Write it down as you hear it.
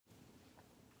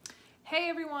Hey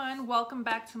everyone, welcome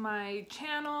back to my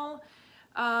channel.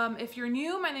 If you're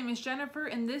new, my name is Jennifer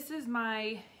and this is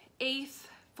my 8th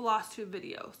Flosstube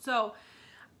video. So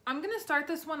I'm gonna start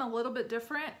this one a little bit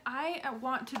different. I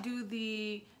want to do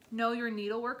the Know Your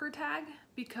Needleworker tag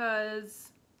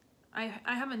because I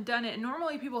haven't done it.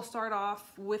 Normally people start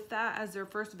off with that as their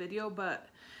first video, but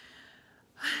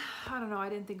I don't know, I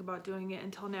didn't think about doing it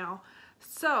until now.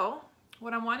 So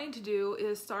what I'm wanting to do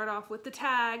is start off with the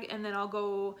tag and then I'll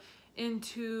go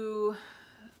into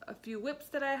a few WIPS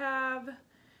that I have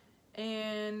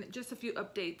and just a few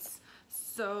updates.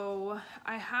 So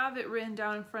I have it written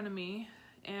down in front of me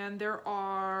and there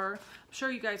are, I'm sure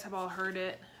you guys have all heard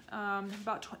it,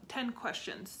 about 10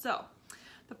 questions. So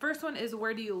the first one is,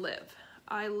 where do you live?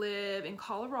 I live in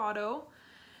Colorado,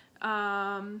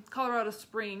 Colorado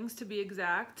Springs to be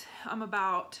exact. I'm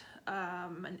about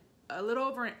a little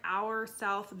over an hour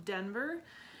south of Denver.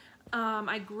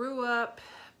 I grew up,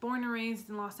 born and raised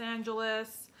in Los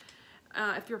Angeles.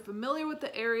 If you're familiar with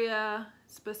the area,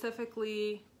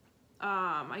 specifically,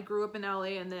 I grew up in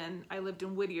LA and then I lived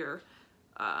in Whittier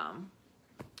a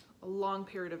long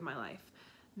period of my life.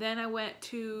 Then I went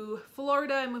to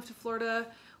Florida. I moved to Florida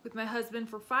with my husband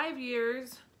for 5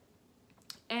 years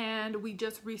and we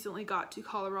just recently got to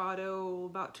Colorado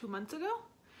about 2 months ago.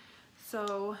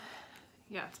 So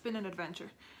yeah, it's been an adventure.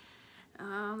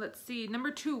 Let's see,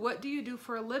 number 2, what do you do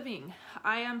for a living?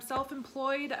 I am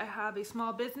self-employed. I have a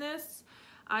small business.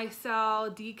 I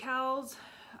sell decals,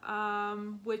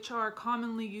 which are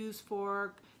commonly used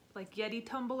for like Yeti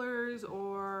tumblers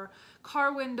or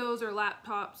car windows or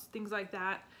laptops, things like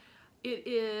that. It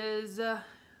is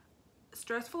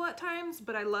stressful at times,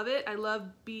 but I love it. I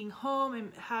love being home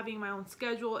and having my own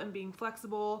schedule and being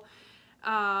flexible.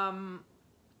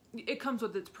 It comes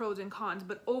with its pros and cons,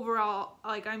 but overall,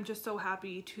 like, I'm just so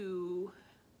happy to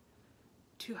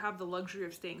have the luxury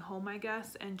of staying home, I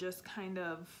guess, and just kind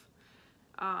of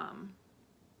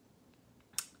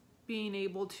being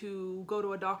able to go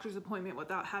to a doctor's appointment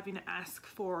without having to ask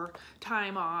for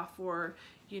time off, or,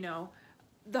 you know.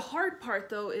 The hard part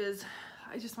though is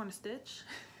I just want to stitch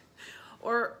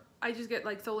or I just get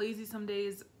like so lazy some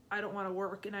days. I don't want to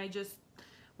work and I just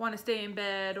want to stay in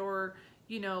bed, or,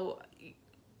 you know,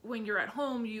 when you're at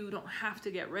home, you don't have to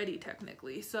get ready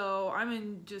technically. So I'm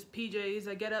in just PJs.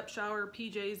 I get up, shower,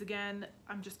 PJs again.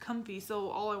 I'm just comfy. So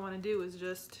all I want to do is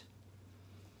just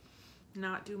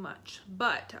not do much.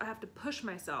 But I have to push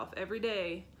myself every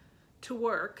day to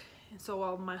work. And so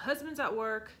while my husband's at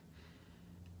work,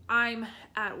 I'm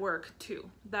at work too.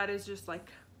 That is just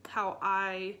like how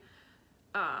I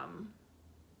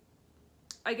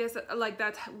guess like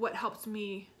that's what helps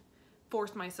me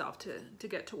force myself to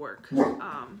get to work.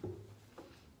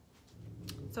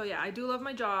 So yeah, I do love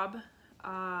my job,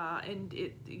 and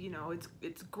it, you know,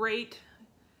 it's great,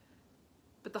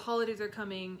 but the holidays are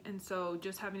coming, and so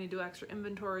just having to do extra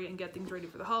inventory and get things ready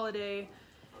for the holiday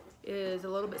is a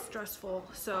little bit stressful.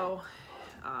 So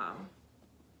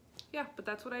yeah, but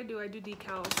that's what I do. I do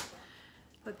decals.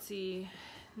 Let's see,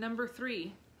 number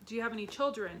 3, do you have any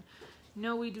children?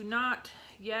 No, we do not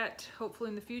yet, hopefully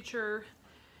in the future.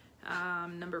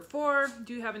 Number 4,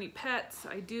 do you have any pets?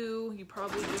 I do. You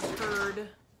probably just heard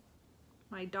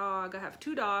my dog. I have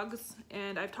 2 dogs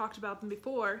and I've talked about them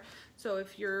before. So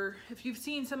if you've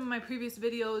seen some of my previous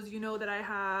videos, you know that I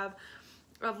have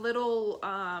a little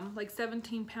like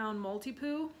 17-pound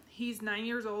Maltipoo. He's 9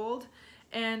 years old,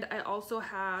 and I also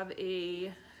have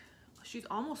she's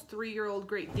almost 3-year-old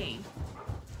Great Dane,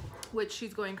 which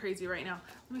she's going crazy right now.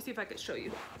 Let me see if I could show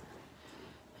you.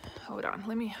 Hold on,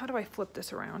 how do I flip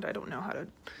this around? I don't know how to,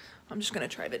 I'm just gonna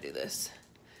try to do this.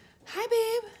 Hi,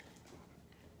 babe.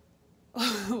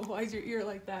 Oh, why is your ear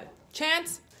like that?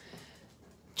 Chance,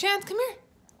 come here.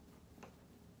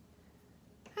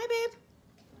 Hi, babe.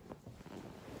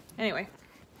 Anyway,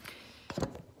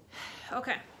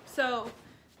 okay, so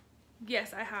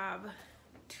yes, I have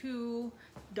 2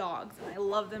 dogs and I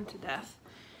love them to death.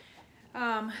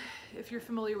 If you're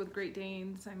familiar with Great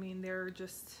Danes, I mean,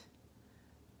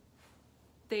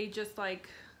 they just like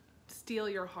steal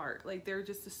your heart. Like, they're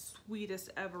just the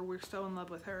sweetest ever. We're so in love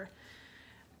with her.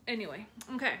 Anyway,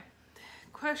 okay.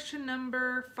 Question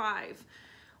number 5.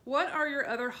 What are your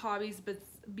other hobbies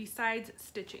besides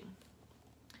stitching?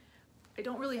 I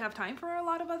don't really have time for a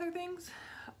lot of other things.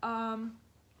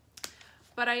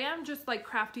 But I am just like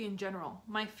crafty in general.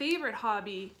 My favorite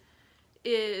hobby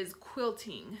is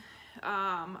quilting.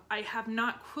 I have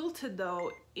not quilted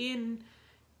though in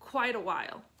quite a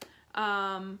while.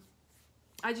 I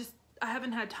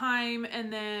haven't had time,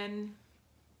 and then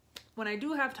when I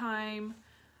do have time,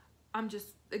 I'm just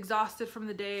exhausted from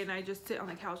the day and I just sit on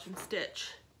the couch and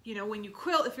stitch. you know, when you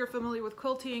quilt, if you're familiar with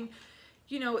quilting,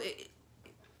 you know,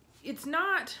 it's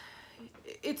not,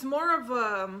 it's more of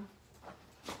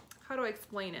how do I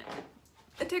explain it?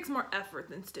 It takes more effort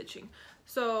than stitching.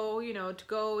 So, you know, to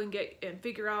go and get and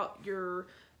figure out your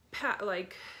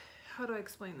like, how do I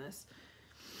explain this?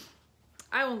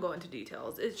 I won't go into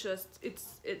details. It's just,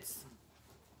 it's,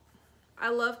 I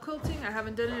love quilting. I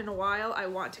haven't done it in a while. I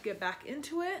want to get back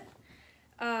into it.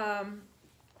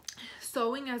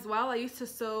 Sewing as well. I used to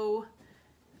sew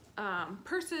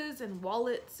purses and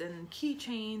wallets and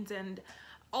keychains and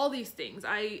all these things.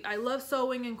 I love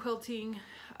sewing and quilting.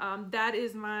 That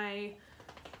is my,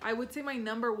 I would say my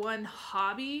 #1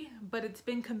 hobby, but it's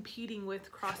been competing with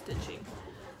cross stitching.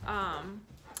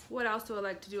 What else do I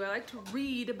like to do? I like to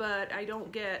read, but I don't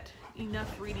get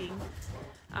enough reading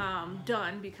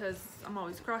done because I'm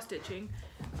always cross stitching.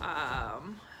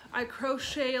 I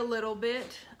crochet a little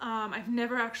bit. I've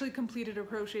never actually completed a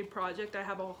crochet project. I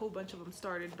have a whole bunch of them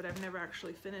started, but I've never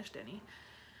actually finished any.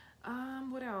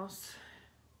 What else?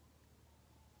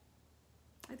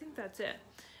 I think that's it.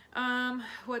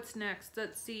 What's next?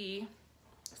 Let's see.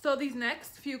 So these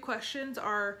next few questions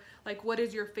are like, what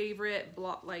is your favorite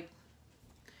like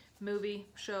movie,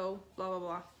 show, blah, blah,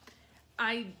 blah.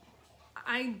 I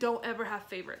don't ever have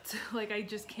favorites. Like, I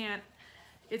just can't,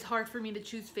 it's hard for me to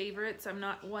choose favorites. I'm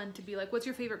not one to be like, what's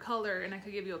your favorite color? And I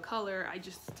could give you a color. I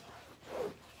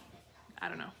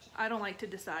don't know. I don't like to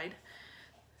decide.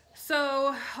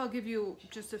 So I'll give you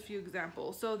just a few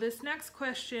examples. So this next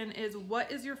question is,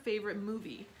 what is your favorite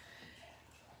movie?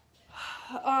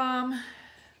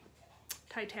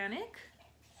 Titanic,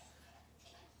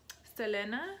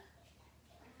 Selena,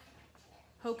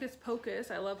 Hocus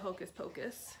Pocus. I love Hocus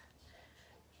Pocus.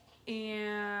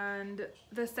 And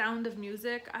The Sound of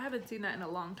Music. I haven't seen that in a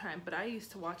long time, but I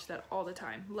used to watch that all the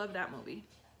time. Love that movie.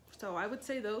 So I would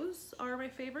say those are my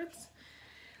favorites.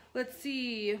 Let's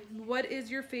see. What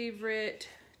is your favorite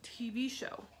TV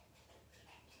show?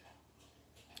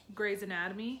 Grey's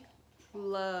Anatomy.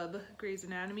 Love Grey's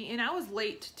Anatomy. And I was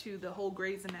late to the whole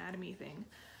Grey's Anatomy thing.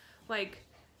 Like,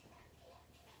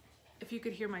 if you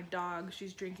could hear my dog,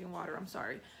 she's drinking water, I'm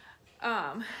sorry.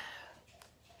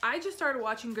 I just started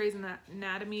watching Grey's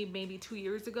Anatomy maybe 2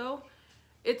 years ago.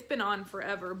 It's been on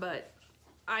forever, but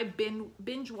I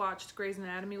binge watched Grey's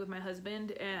Anatomy with my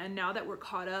husband, and now that we're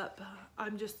caught up,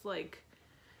 I'm just like,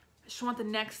 I just want the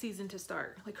next season to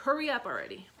start. Like, hurry up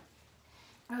already.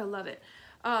 I love it.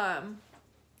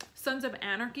 Sons of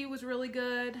Anarchy was really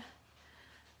good.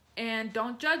 And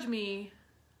don't judge me,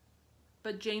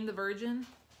 but Jane the Virgin.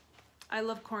 I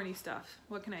love corny stuff.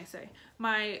 What can I say?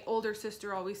 My older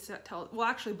sister always well,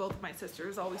 actually both of my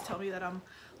sisters always tell me that I'm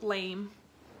lame.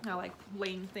 I like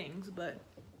lame things, but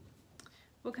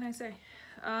what can I say?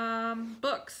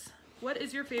 Books. What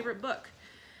is your favorite book?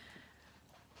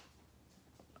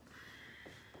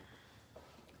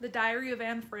 The Diary of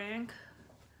Anne Frank.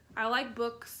 I like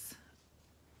books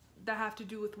that have to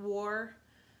do with war.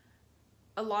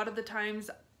 A lot of the times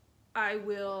I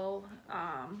will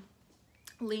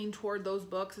lean toward those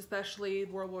books, especially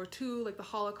World War II, like the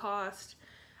Holocaust.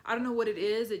 I don't know what it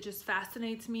is. It just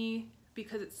fascinates me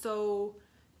because it's so,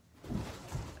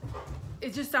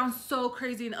 it just sounds so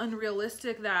crazy and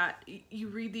unrealistic that you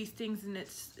read these things and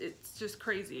it's just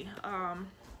crazy.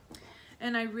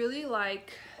 And I really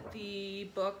like the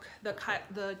book,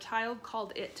 The Child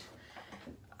Called It.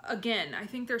 Again, I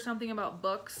think there's something about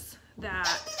books that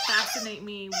fascinate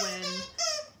me when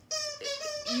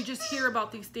you just hear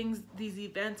about these things, these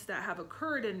events that have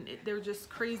occurred, and they're just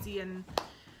crazy, and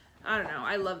I don't know,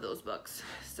 I love those books.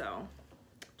 So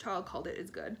Child Called It is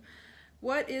good.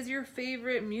 What is your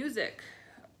favorite music?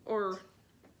 Or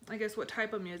I guess what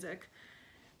type of music?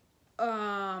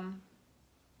 I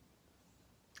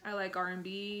like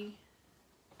R&B,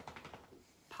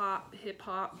 pop, hip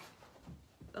hop,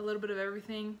 a little bit of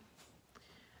everything.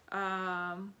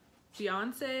 Beyonce,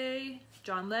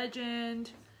 John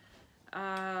Legend,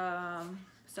 some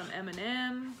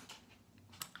Eminem.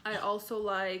 I also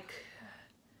like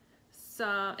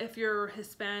some, if you're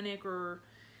Hispanic or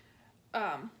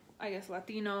I guess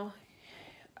Latino,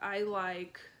 I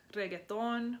like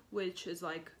reggaeton, which is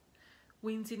like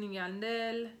Wisin y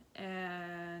Yandel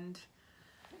and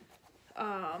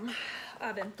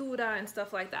Aventura and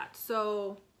stuff like that.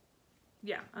 So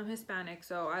yeah, I'm Hispanic,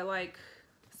 so I like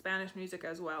Spanish music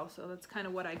as well. So that's kind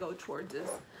of what I go towards,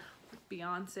 is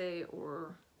Beyonce,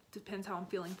 or depends how I'm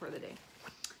feeling for the day.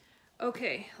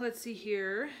 Okay, let's see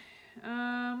here.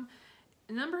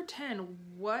 Number 10,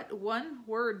 what one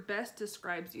word best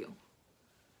describes you?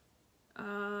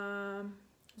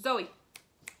 Zoe,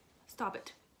 stop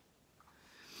it.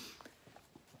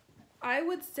 I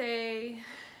would say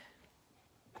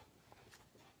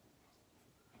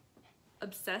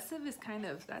Obsessive is kind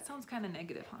of, that sounds kind of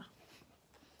negative, huh?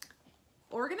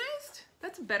 Organized?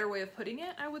 That's a better way of putting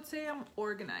it. I would say I'm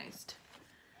organized.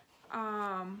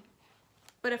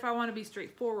 But if I want to be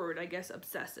straightforward, I guess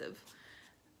obsessive.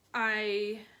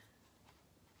 I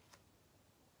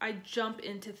jump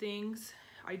into things.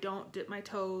 I don't dip my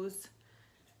toes.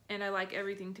 And I like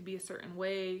everything to be a certain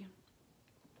way.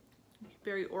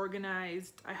 Very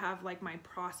organized. I have like my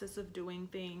process of doing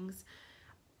things.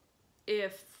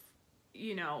 If,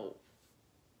 you know,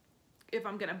 if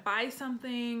I'm gonna buy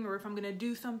something or if I'm gonna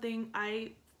do something,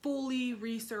 I fully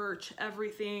research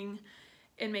everything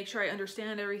and make sure I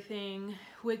understand everything,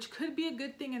 which could be a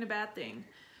good thing and a bad thing,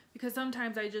 because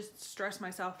sometimes I just stress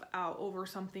myself out over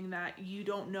something that you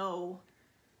don't know.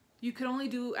 You can only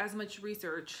do as much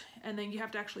research, and then you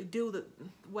have to actually do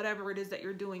whatever it is that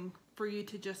you're doing for you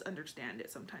to just understand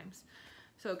it sometimes.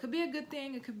 So it could be a good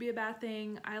thing, it could be a bad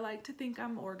thing. I like to think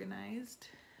I'm organized.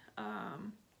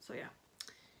 So yeah.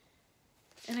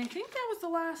 And I think that was the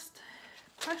last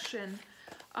question.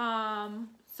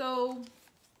 So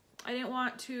I didn't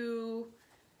want to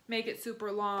make it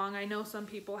super long. I know some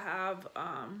people have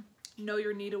know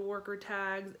your needleworker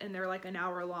tags and they're like an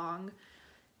hour long.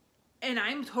 And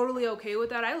I'm totally okay with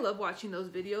that. I love watching those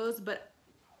videos, but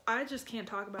I just can't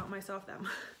talk about myself that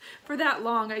much for that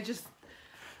long. I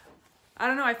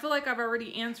don't know. I feel like I've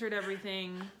already answered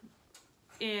everything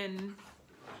in,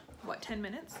 what, 10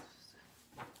 minutes?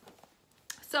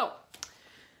 So,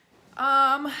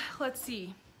 let's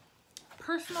see.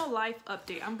 Personal life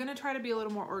update. I'm gonna try to be a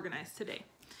little more organized today.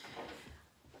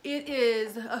 It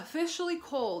is officially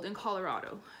cold in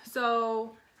Colorado.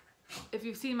 So, if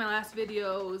you've seen my last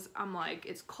videos, I'm like,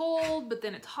 it's cold, but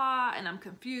then it's hot, and I'm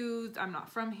confused. I'm not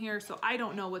from here, so I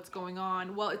don't know what's going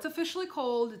on. Well, it's officially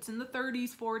cold. It's in the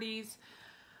 30s, 40s.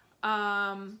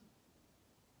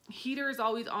 Heater is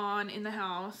always on in the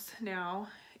house now,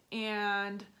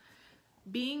 and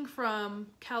being from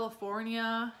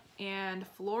California and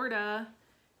Florida,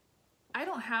 I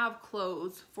don't have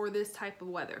clothes for this type of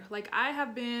weather. Like, I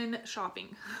have been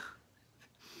shopping.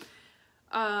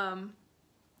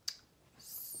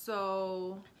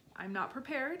 So I'm not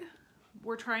prepared.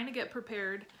 We're trying to get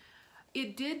prepared.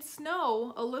 It did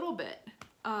snow a little bit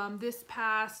this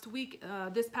past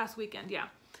weekend, yeah.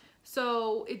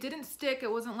 So it didn't stick.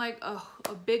 It wasn't like a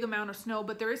big amount of snow,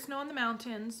 but there is snow in the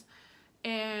mountains.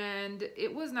 And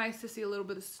it was nice to see a little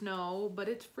bit of snow, but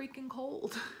it's freaking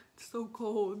cold. It's so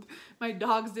cold. My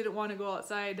dogs didn't want to go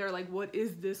outside. They're like, what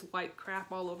is this white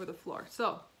crap all over the floor?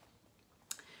 So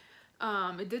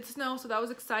it did snow, so that was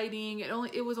exciting.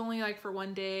 It was only like for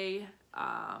one day.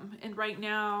 And right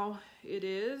now it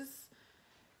is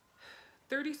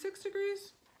 36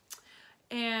 degrees.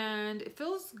 And it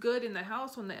feels good in the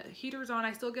house when the heater's on.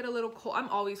 I still get a little cold. I'm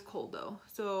always cold though.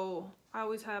 So I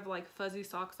always have like fuzzy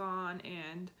socks on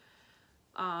and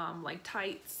like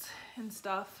tights and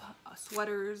stuff,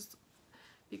 sweaters,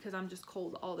 because I'm just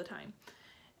cold all the time.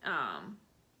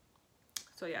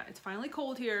 So yeah, it's finally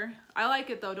cold here. I like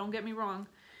it though, don't get me wrong.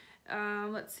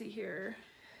 Let's see here.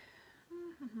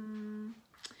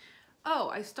 Oh,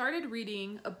 I started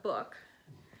reading a book.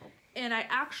 And I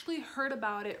actually heard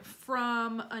about it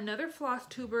from another floss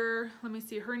tuber. Let me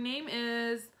see. Her name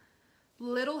is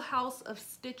Little House of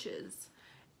Stitches.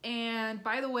 And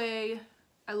by the way,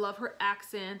 I love her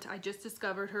accent. I just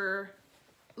discovered her.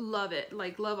 Love it.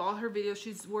 Like, love all her videos.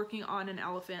 She's working on an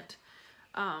elephant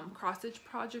cross-stitch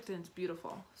project, and it's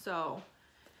beautiful. So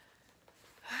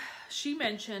she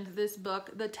mentioned this book,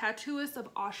 The Tattooist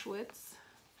of Auschwitz.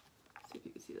 Let's see if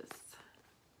you can see this.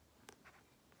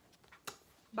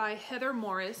 By Heather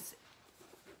Morris,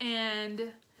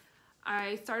 and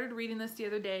I started reading this the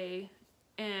other day,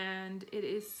 and it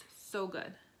is so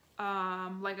good.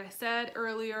 Like I said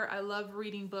earlier, I love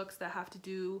reading books that have to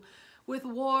do with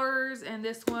wars, and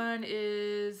this one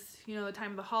is, you know, the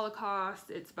time of the Holocaust.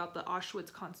 It's about the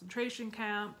Auschwitz concentration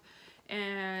camp,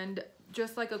 and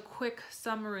just like a quick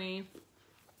summary,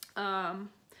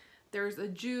 there's a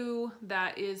Jew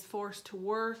that is forced to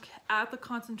work at the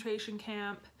concentration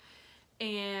camp,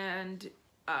 and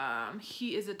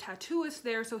he is a tattooist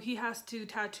there, so he has to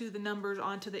tattoo the numbers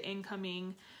onto the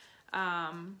incoming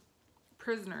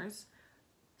prisoners.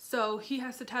 So he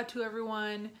has to tattoo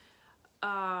everyone,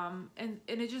 and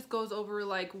it just goes over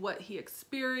like what he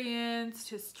experienced,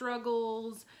 his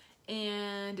struggles,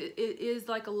 and it is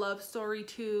like a love story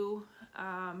too.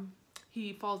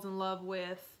 He falls in love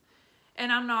with,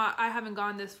 and I haven't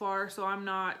gone this far, so I'm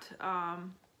not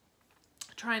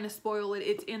trying to spoil it.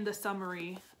 It's in the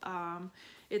summary.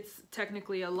 It's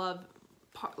technically a love,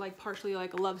 partially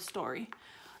like a love story.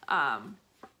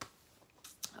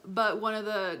 but one of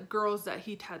the girls that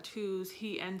he tattoos,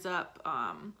 he ends up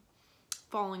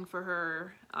falling for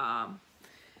her.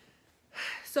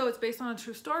 So it's based on a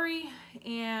true story,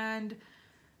 and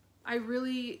I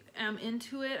really am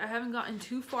into it. I haven't gotten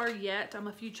too far yet. I'm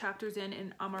a few chapters in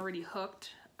and I'm already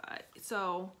hooked.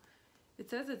 So it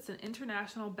says it's an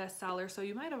international bestseller, so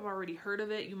you might have already heard of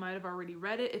it. You might have already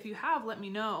read it. If you have, let me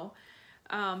know.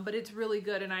 But it's really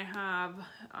good, and I have,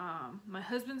 my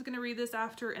husband's gonna read this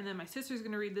after, and then my sister's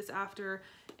gonna read this after,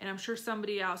 and I'm sure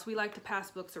somebody else. We like to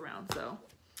pass books around,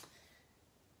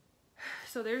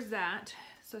 so there's that.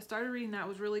 So I started reading that. It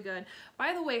was really good.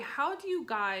 By the way, how do you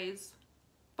guys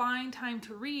find time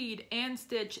to read and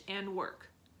stitch and work?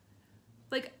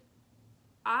 Like,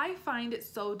 I find it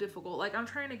so difficult. Like, I'm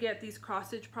trying to get these cross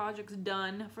stitch projects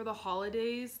done for the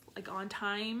holidays, like on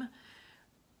time,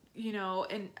 you know,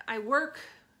 and I work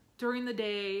during the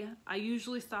day. I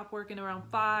usually stop working around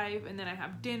 5, and then I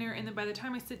have dinner, and then by the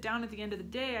time I sit down at the end of the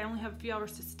day, I only have a few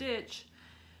hours to stitch.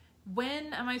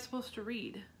 When am I supposed to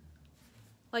read?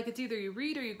 Like, it's either you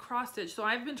read or you cross stitch. So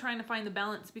I've been trying to find the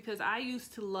balance, because I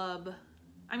used to love,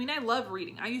 I mean, I love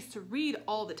reading. I used to read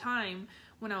all the time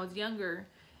when I was younger,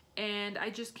 and I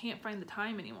just can't find the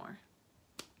time anymore.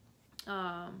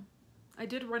 I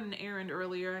did run an errand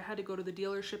earlier. I had to go to the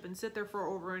dealership and sit there for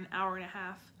over an hour and a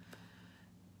half.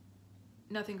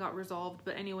 Nothing got resolved,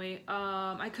 but anyway,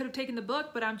 I could have taken the book,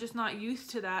 but I'm just not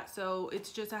used to that, so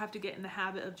it's just I have to get in the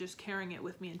habit of just carrying it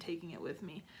with me and taking it with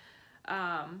me.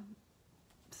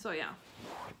 So yeah,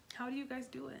 how do you guys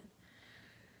do it?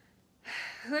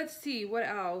 Let's see, what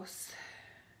else?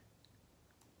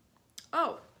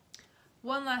 Oh,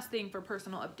 one last thing for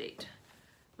personal update.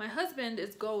 My husband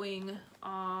is going,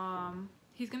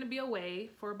 he's gonna be away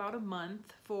for about a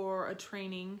month for a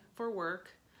training for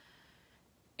work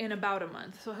in about a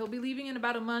month. So he'll be leaving in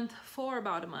about a month for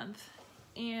about a month.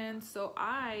 And so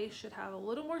I should have a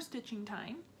little more stitching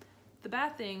time. The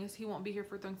bad thing is he won't be here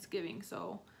for Thanksgiving,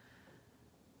 so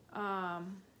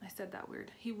I said that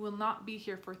weird. He will not be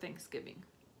here for Thanksgiving.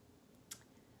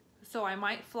 So I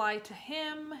might fly to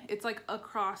him. It's like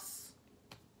across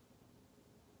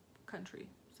country.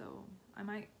 So I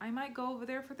might go over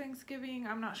there for Thanksgiving.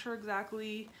 I'm not sure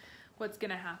exactly what's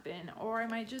gonna happen. Or I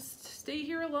might just stay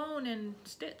here alone and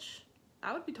stitch.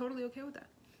 I would be totally okay with that.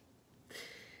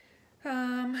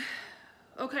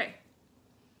 Okay.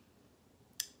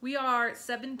 We are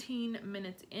 17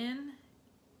 minutes in,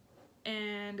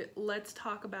 and let's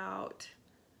talk about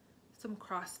some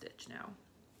cross stitch now.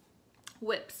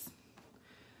 WIPS.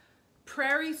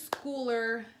 Prairie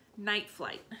Schooler Night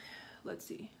Flight. Let's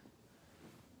see.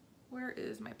 Where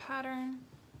is my pattern?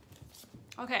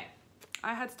 Okay,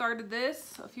 I had started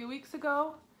this a few weeks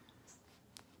ago.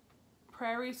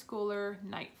 Prairie Schooler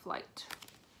Night Flight.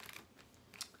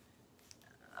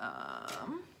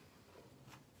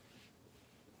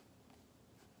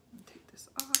 Take this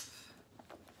off.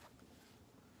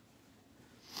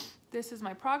 This is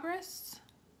my progress.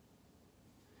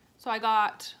 So I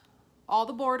got all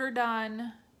the border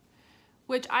done,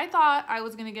 which I thought I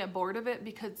was gonna get bored of it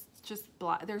because it's just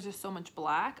black. There's just so much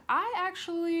black. I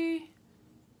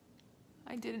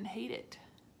didn't hate it.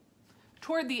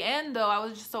 Toward the end though, I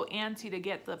was just so antsy to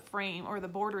get the frame or the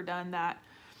border done that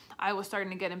I was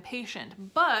starting to get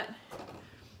impatient. But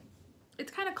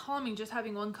it's kind of calming just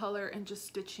having one color and just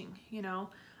stitching, you know.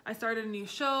 I started a new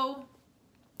show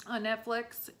on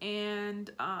Netflix,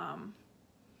 and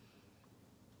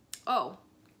oh,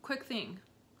 quick thing.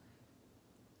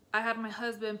 I had my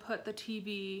husband put the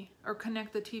TV or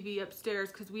connect the TV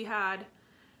upstairs because we have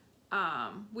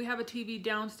a TV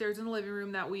downstairs in the living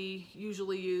room that we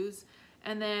usually use,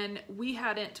 and then we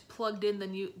hadn't plugged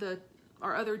in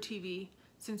our other TV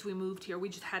since we moved here. We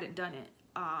just hadn't done it.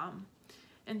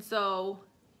 And so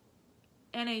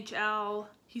NHL,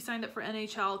 he signed up for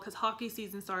NHL because hockey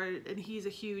season started, and he's a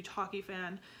huge hockey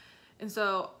fan. And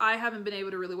so I haven't been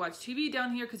able to really watch TV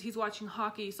down here because he's watching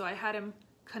hockey, so I had him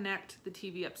connect the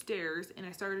TV upstairs, and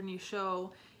I started a new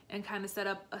show and kind of set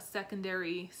up a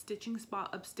secondary stitching spot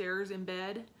upstairs in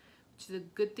bed, which is a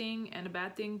good thing and a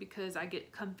bad thing because I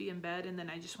get comfy in bed and then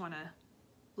I just want to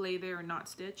lay there and not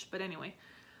stitch. But anyway,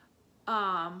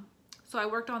 so I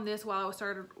worked on this while I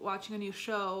started watching a new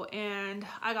show, and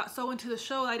I got so into the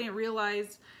show I didn't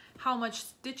realize how much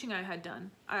stitching I had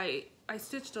done. I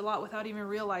stitched a lot without even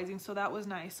realizing, so that was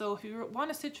nice. So if you want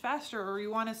to stitch faster, or you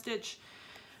want to stitch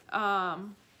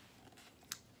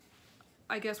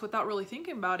I guess without really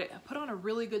thinking about it, put on a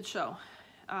really good show.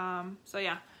 So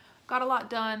yeah, got a lot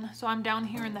done. So I'm down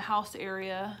here in the house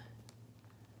area,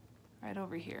 right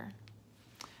over here.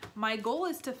 My goal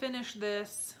is to finish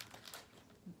this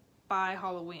by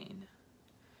Halloween.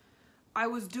 I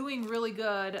was doing really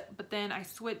good, but then I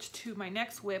switched to my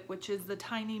next WIP, which is the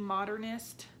Tiny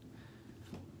Modernist.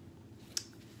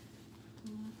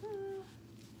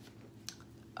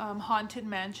 Haunted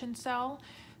Mansion cell.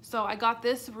 So I got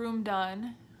this room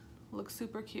done. Looks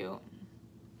super cute.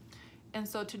 And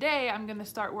so today I'm gonna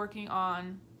start working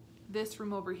on this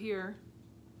room over here.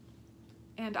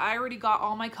 And I already got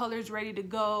all my colors ready to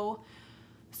go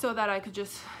so that I could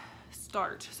just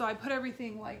start. So I put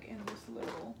everything like in this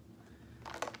little,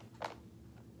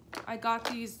 I got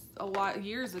these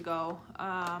years ago.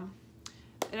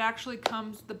 It actually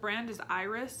comes, the brand is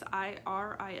Iris,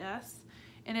 I-R-I-S.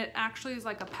 And it actually is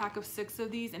like a pack of 6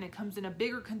 of these, and it comes in a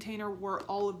bigger container where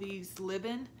all of these live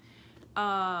in.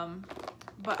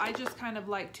 But I just kind of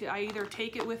like to, I either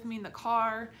take it with me in the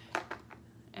car,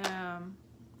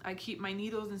 I keep my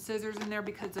needles and scissors in there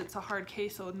because it's a hard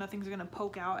case, so nothing's gonna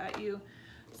poke out at you.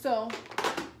 So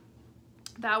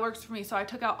that works for me. So I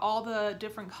took out all the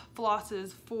different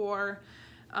flosses for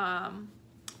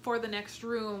the next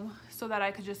room so that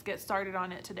I could just get started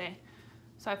on it today.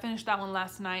 So I finished that one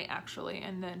last night actually,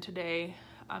 and then today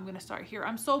I'm gonna start here.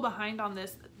 I'm so behind on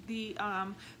this. The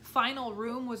final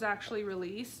room was actually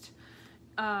released.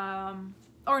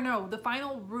 Or no, the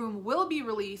final room will be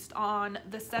released on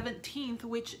the 17th,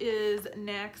 which is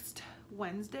next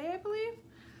Wednesday, I believe.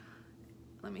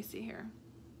 Let me see here.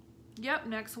 Yep,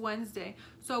 next Wednesday.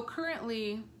 So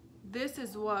currently, this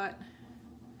is what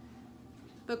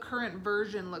the current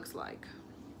version looks like.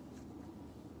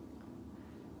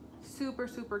 Super,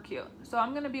 super cute. So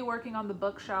I'm gonna be working on the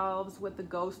bookshelves with the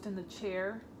ghost in the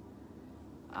chair.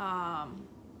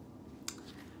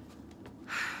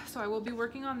 So I will be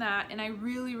working on that, and I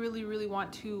really, really, really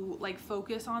want to like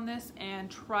focus on this and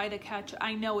try to catch.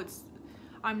 I know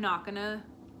I'm not gonna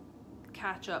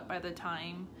catch up by the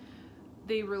time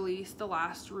they release the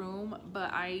last room,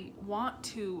 but I want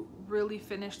to really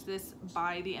finish this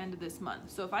by the end of this month.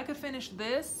 So if I could finish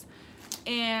this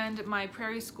and my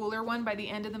Prairie Schooler one by the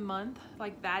end of the month,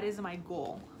 like that is my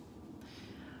goal.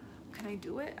 Can I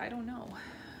do it? I don't know.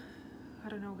 I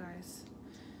don't know, guys.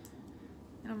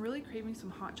 And I'm really craving some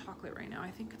hot chocolate right now.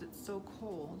 I think because it's so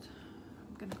cold.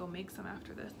 I'm gonna go make some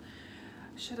after this.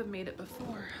 Should have made it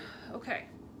before. Okay.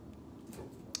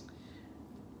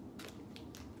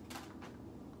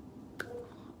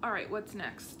 All right, what's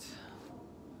next?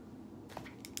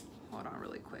 Hold on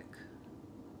really quick.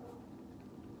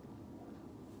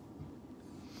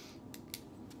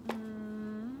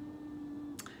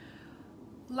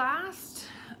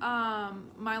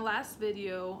 My last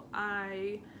video,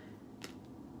 I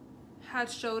had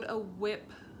showed a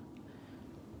WIP,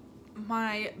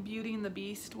 my Beauty and the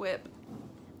Beast WIP.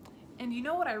 And you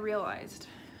know what I realized?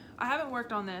 I haven't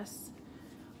worked on this.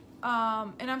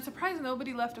 And I'm surprised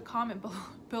nobody left a comment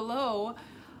below.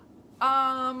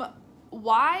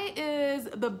 Why is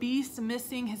the Beast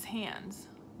missing his hands?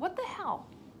 What the hell?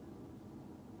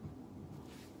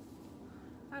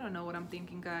 I don't know what I'm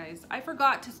thinking, guys. I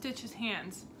forgot to stitch his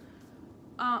hands.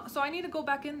 So I need to go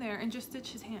back in there and just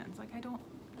stitch his hands. Like I don't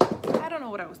know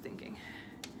what I was thinking.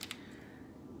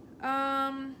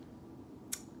 I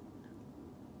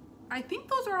think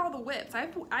those are all the WIPs.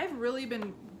 I've really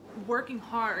been working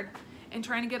hard and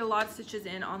trying to get a lot of stitches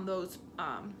in on those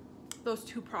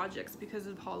 2 projects because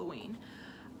of Halloween.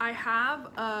 I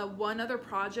have one other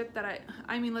project that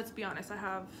I mean, let's be honest, I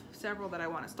have several that I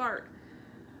want to start.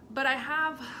 But I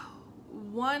have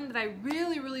one that I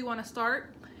really, really want to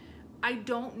start. I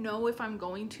don't know if I'm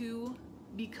going to,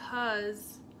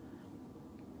 because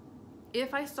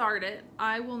if I start it,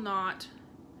 I will not,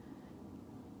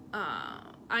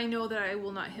 I know that I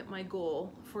will not hit my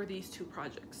goal for these 2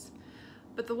 projects.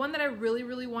 But the one that I really,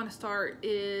 really want to start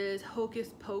is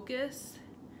Hocus Pocus.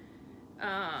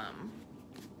 And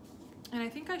I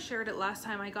think I shared it last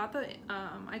time. I got it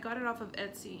off of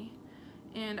Etsy.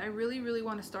 And I really, really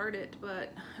want to start it,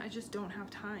 but I just don't have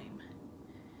time.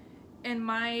 And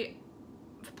my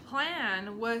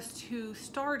plan was to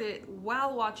start it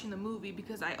while watching the movie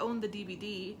because I own the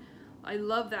DVD. I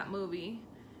love that movie.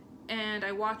 And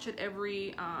I watch it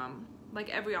every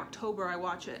October I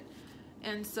watch it.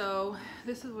 And so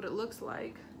this is what it looks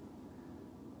like.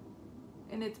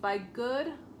 And it's by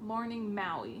Good Morning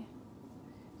Maui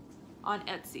on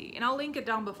Etsy. And I'll link it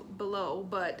down below,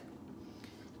 but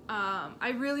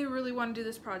I really, really want to do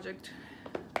this project,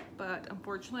 but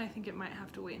unfortunately I think it might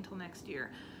have to wait until next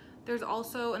year. There's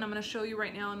also, and I'm going to show you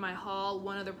right now in my haul,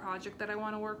 one other project that I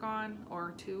want to work on,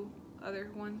 or 2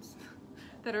 other ones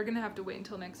that are going to have to wait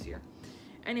until next year.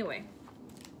 Anyway,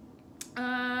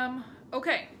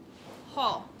 okay,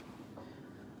 haul.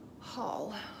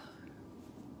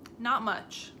 Not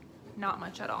much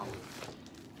at all.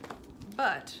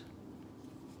 But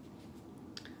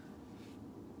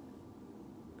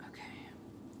okay,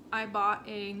 I bought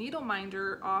a needle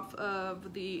minder off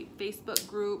of the Facebook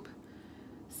group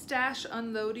Stash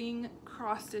Unloading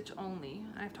Cross Stitch Only.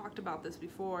 I've talked about this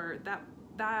before.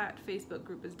 That Facebook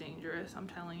group is dangerous, I'm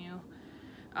telling you.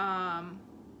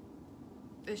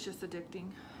 It's just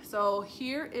addicting. So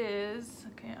here is,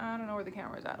 okay, I don't know where the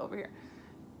camera is at, over here.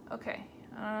 Okay,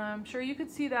 I'm sure you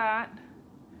could see that.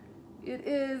 It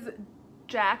is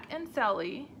Jack and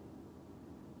Sally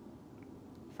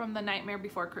from The Nightmare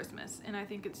Before Christmas, and I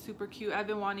think it's super cute. I've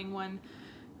been wanting one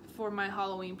for my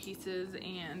Halloween pieces,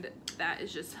 and that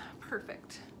is just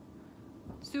perfect.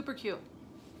 Super cute.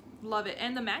 Love it.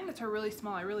 And the magnets are really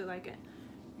small. I really like it.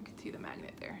 You can see the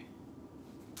magnet there.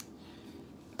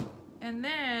 And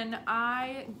then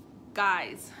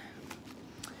guys,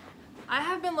 I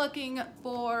have been looking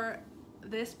for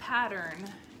this pattern.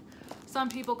 Some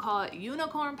people call it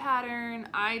unicorn pattern.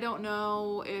 I don't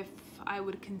know if I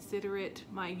would consider it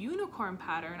my unicorn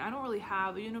pattern. I don't really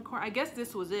have a unicorn. I guess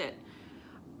this was it.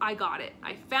 I got it.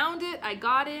 I found it. I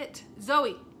got it.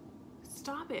 Zoe,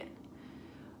 stop it.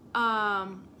 I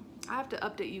have to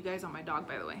update you guys on my dog,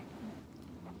 by the way.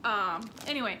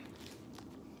 Anyway,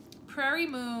 Prairie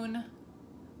Moon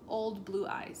Old Blue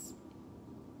Eyes.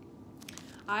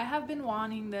 I have been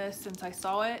wanting this since I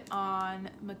saw it on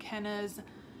McKenna's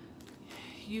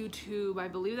YouTube. I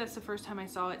believe that's the first time I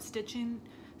saw it. Stitching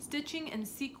and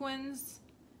Sequins.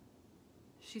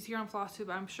 She's here on Flosstube.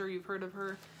 I'm sure you've heard of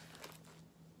her.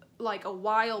 Like a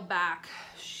while back,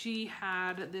 she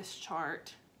had this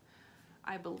chart,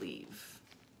 I believe.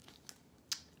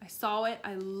 I saw it,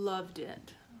 I loved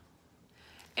it.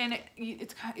 And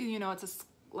it's kind of, you know, it's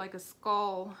like a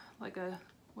skull, like a,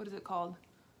 what is it called?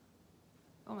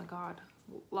 Oh my God,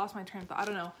 lost my train of thought. I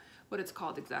don't know what it's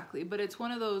called exactly, but it's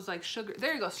one of those like sugar,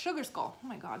 there you go, sugar skull. Oh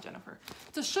my God, Jennifer.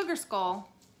 It's a sugar skull,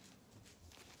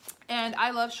 and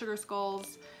I love sugar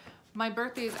skulls. My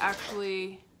birthday is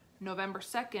actually November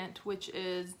 2nd, which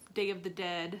is Day of the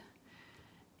Dead.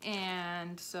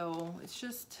 And so it's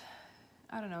just,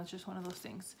 I don't know, it's just one of those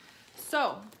things.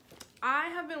 So I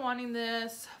have been wanting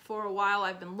this for a while.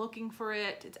 I've been looking for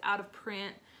it. It's out of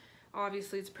print.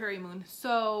 Obviously it's Prairie Moon.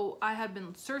 So I had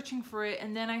been searching for it,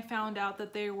 and then I found out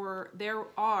that there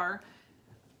are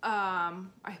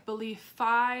I believe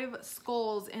 5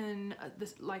 skulls in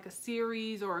this, like a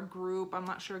series or a group. I'm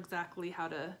not sure exactly how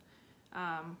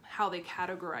they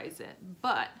categorize it,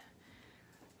 but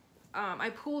I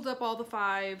pulled up all the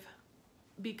 5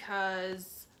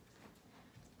 because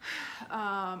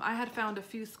I had found a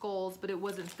few skulls, but it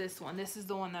wasn't this one. This is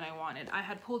the one that I wanted. I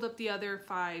had pulled up the other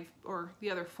 5 or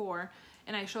the other 4,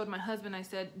 and I showed my husband. I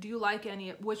said, do you like any,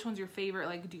 which one's your favorite?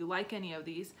 Like, do you like any of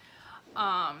these?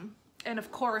 And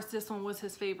of course this one was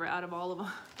his favorite out of all of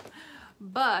them.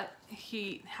 But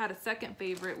he had a second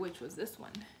favorite, which was this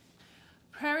one.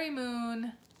 Prairie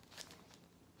Moon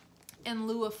in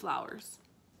lieu of flowers.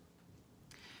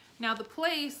 Now the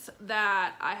place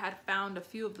that I had found a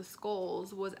few of the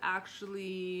skulls was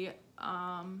actually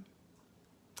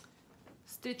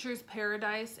Stitcher's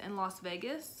Paradise in Las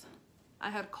Vegas. I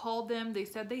had called them. They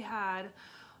said they had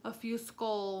a few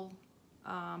skull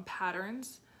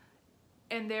patterns,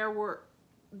 and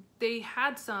they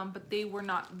had some, but they were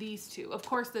not these 2. Of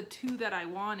course, the 2 that I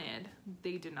wanted,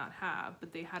 they did not have,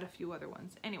 but they had a few other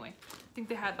ones. Anyway, I think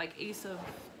they had like Ace of,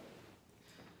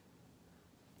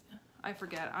 I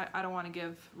forget. I don't want to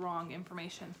give wrong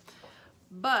information,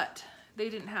 but they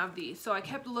didn't have these. So I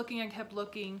kept looking,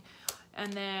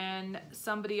 and then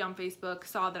somebody on Facebook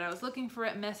saw that I was looking for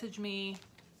it, messaged me,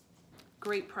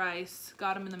 great price,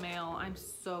 got them in the mail. I'm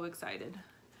so excited.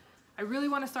 I really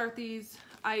want to start these.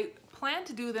 I plan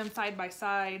to do them side by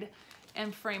side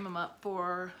and frame them up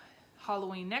for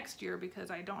Halloween next year because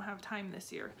I don't have time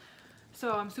this year.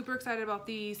 So I'm super excited about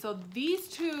these. So these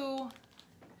 2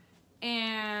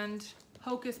 and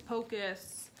Hocus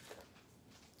Pocus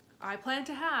I plan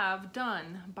to have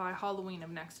done by Halloween of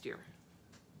next year.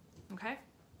 Okay?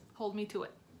 Hold me to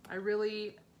it. I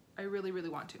really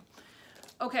want to.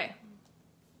 Okay.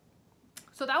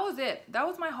 So that was it. That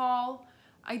was my haul.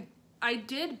 I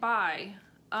did buy,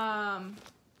 I'm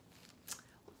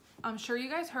sure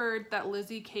you guys heard that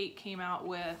Lizzie Kate came out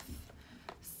with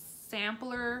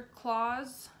sampler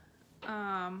claws,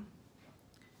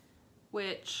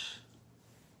 which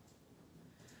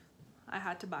I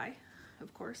had to buy,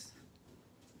 of course.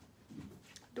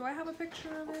 Do I have a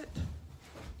picture of it?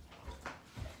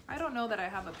 I don't know that I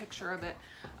have a picture of it.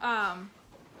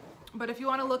 But if you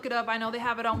want to look it up, I know they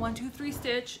have it on 123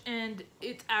 Stitch, and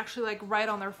it's actually like right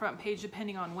on their front page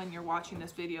depending on when you're watching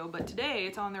this video. But today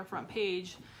it's on their front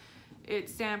page,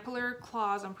 It's sampler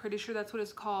claws. I'm pretty sure that's what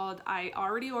it's called. I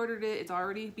already ordered it. It's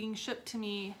already being shipped to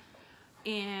me,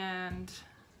 and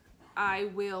I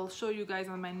will show you guys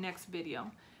on my next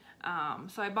video.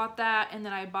 So I bought that, and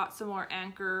then I bought some more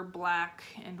Anchor black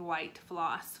and white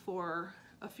floss for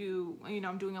a few, you know,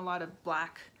 I'm doing a lot of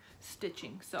black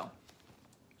stitching. So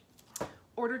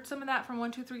ordered some of that from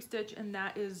 123 Stitch, and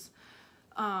that is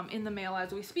in the mail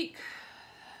as we speak.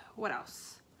 What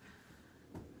else?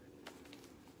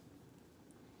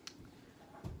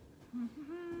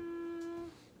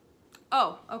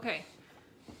 Oh, okay.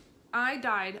 I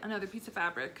dyed another piece of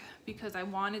fabric because I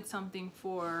wanted something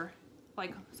for,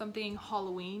 like, something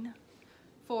Halloween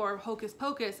for Hocus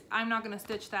Pocus. I'm not gonna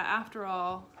stitch that after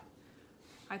all.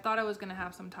 I thought I was gonna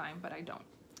have some time, but I don't.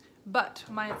 But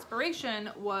my inspiration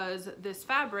was this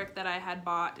fabric that I had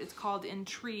bought. It's called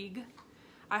Intrigue.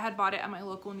 I had bought it at my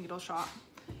local needle shop,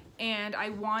 and I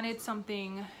wanted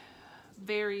something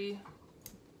very,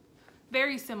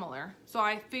 very similar. So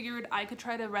I figured I could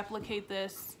try to replicate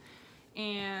this,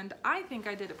 and I think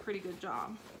I did a pretty good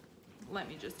job. Let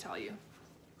me just tell you.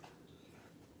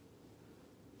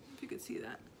 If you could see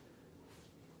that.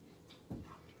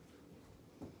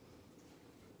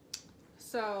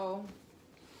 So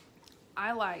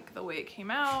I like the way it came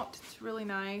out. It's really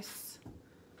nice.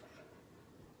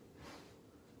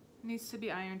 It needs to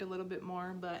be ironed a little bit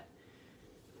more, but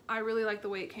I really like the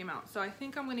way it came out. So I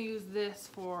think I'm gonna use this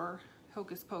for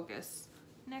Hocus Pocus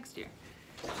next year.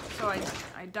 So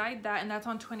I dyed that, and that's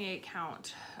on 28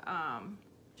 count.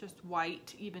 Just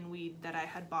white even weed that I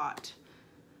had bought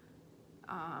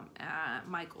at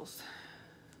Michael's.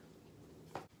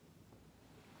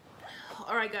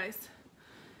 All right, guys.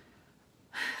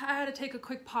 I had to take a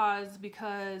quick pause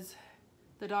because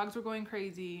the dogs were going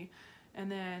crazy, and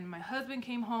then my husband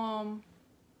came home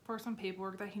for some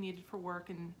paperwork that he needed for work,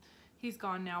 and he's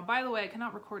gone now. By the way, I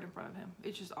cannot record in front of him.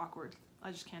 It's just awkward.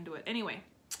 I just can't do it. Anyway,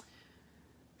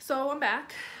 so I'm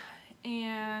back,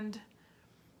 and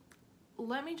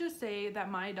let me just say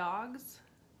that my dogs,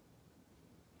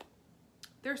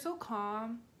 they're so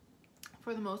calm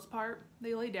for the most part.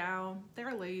 They lay down,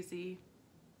 they're lazy,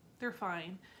 they're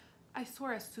fine. I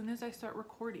swear, as soon as I start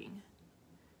recording,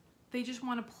 they just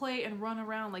want to play and run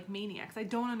around like maniacs. I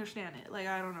don't understand it. Like,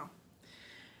 I don't know.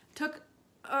 Took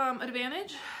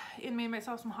advantage and made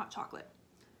myself some hot chocolate.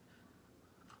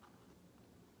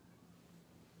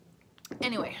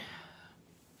 Anyway,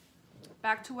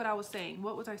 back to what I was saying.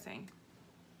 What was I saying?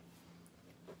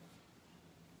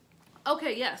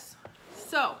 Okay, yes.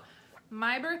 So,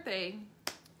 my birthday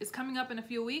is coming up in a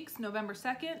few weeks, November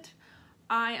 2nd.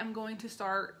 I am going to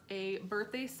start a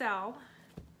birthday sale.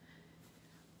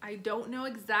 I don't know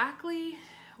exactly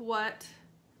what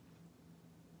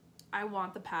I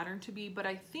want the pattern to be, but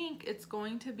I think it's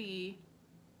going to be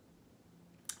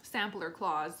sampler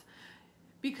claws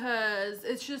because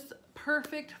it's just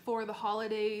perfect for the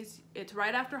holidays. It's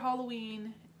right after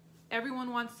Halloween.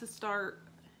 Everyone wants to start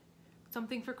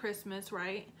something for Christmas,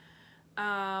 right?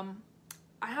 I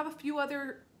have a few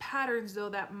other patterns though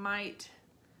that might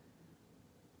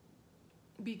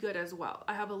be good as well.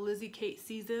 I have a Lizzie Kate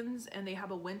Seasons, and they have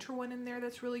a winter one in there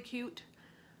that's really cute.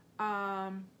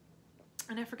 And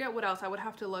I forget what else. I would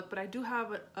have to look, but I do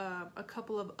have a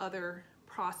couple of other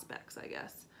prospects, I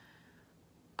guess.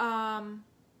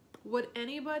 Would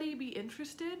anybody be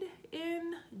interested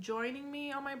in joining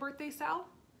me on my birthday sale?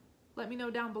 Let me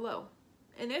know down below.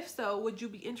 And if so, would you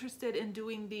be interested in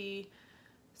doing the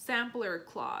sampler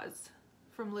claws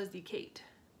from Lizzie Kate?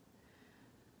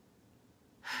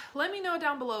 Let me know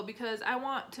down below because I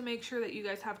want to make sure that you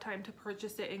guys have time to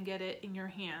purchase it and get it in your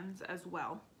hands as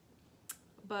well.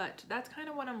 But that's kind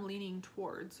of what I'm leaning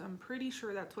towards. I'm pretty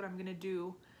sure that's what I'm gonna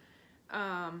do.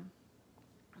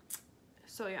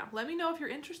 So yeah, let me know if you're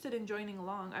interested in joining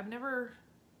along. I've never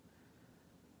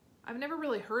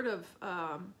really heard of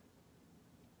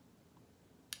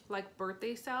like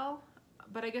birthday sale,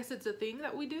 but I guess it's a thing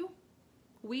that we do.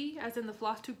 We, as in the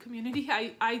Flosstube community,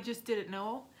 I just didn't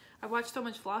know. I watched so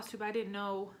much Flosstube, I didn't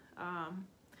know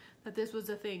that this was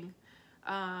a thing.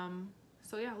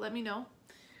 So yeah, let me know.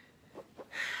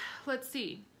 Let's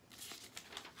see.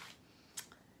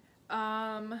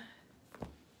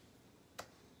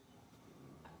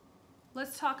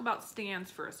 Let's talk about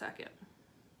stands for a second.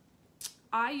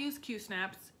 I use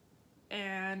Q-snaps,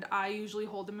 and I usually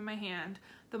hold them in my hand.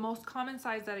 The most common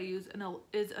size that I use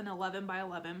is an 11 by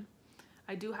 11.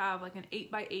 I do have like an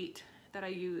 8 by 8 that I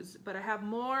use, but I have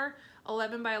more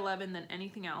 11 by 11 than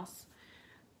anything else.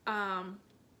 And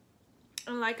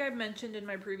like I've mentioned in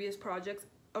my previous projects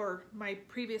or my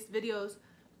previous videos,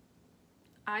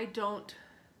 I don't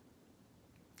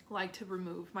like to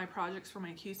remove my projects from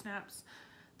my Q-snaps.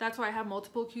 That's why I have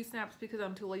multiple Q-snaps, because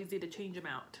I'm too lazy to change them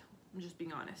out. I'm just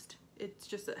being honest. It's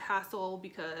just a hassle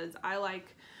because I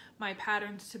like my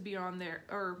patterns to be on there,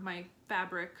 or my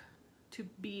fabric to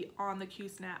be on the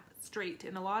Q-snap straight.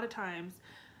 And a lot of times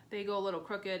they go a little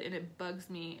crooked and it bugs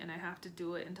me, and I have to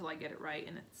do it until I get it right.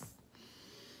 And it's,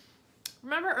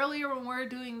 remember earlier when we were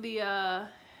doing the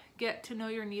get to know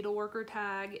your needleworker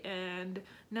tag, and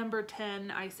number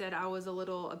 10 I said I was a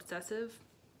little obsessive?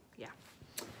 Yeah,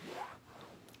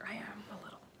 I am a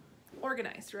little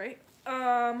organized, right?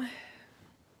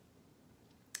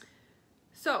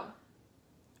 So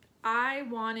I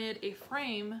wanted a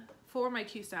frame for my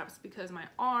Q-snaps because my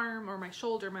arm, or my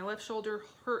shoulder, my left shoulder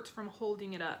hurts from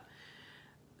holding it up.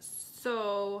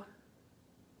 So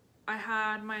I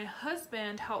had my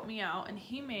husband help me out, and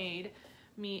he made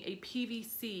me a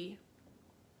PVC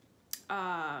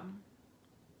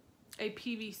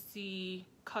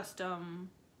custom,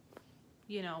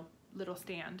 you know, little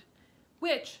stand,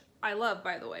 which I love,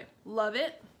 by the way, love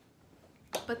it.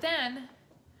 But then,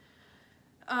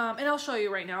 and I'll show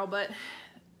you right now, but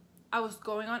I was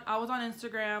on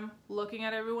Instagram looking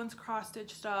at everyone's cross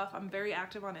stitch stuff. I'm very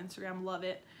active on Instagram, love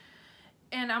it.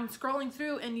 And I'm scrolling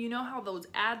through, and you know how those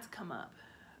ads come up,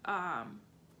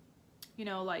 you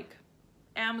know, like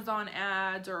Amazon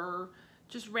ads or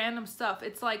just random stuff.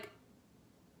 It's like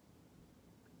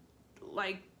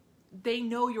they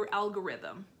know your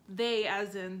algorithm. They,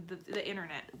 as in the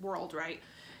internet world, right?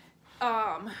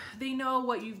 They know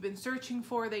what you've been searching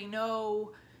for. They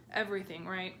know everything,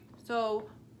 right? So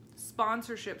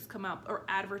sponsorships come up, or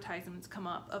advertisements come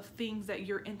up of things that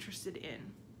you're interested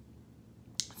in.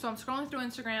 So I'm scrolling through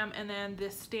Instagram, and then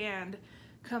this stand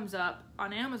comes up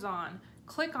on Amazon.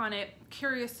 Click on it,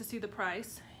 curious to see the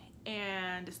price,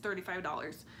 and it's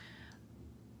 $35.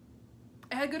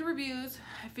 It had good reviews.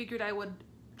 I figured I would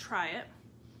try it.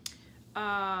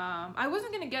 I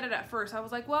wasn't gonna get it at first. I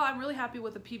was like, well, I'm really happy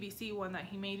with the PVC one that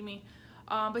he made me.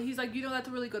 But he's like, you know, that's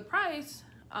a really good price.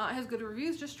 It has good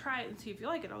reviews. Just try it and see if you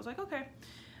like it. I was like, okay.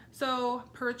 So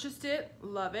purchased it,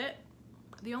 love it.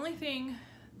 The only thing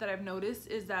that I've noticed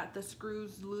is that the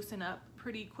screws loosen up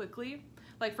pretty quickly.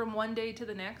 Like from one day to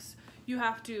the next, you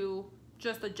have to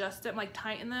just adjust them, like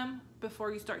tighten them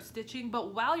before you start stitching.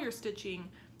 But while you're stitching,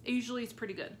 it usually is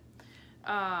pretty good.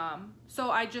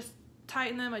 So I just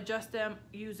tighten them, adjust them,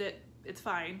 use it. It's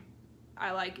fine.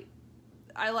 I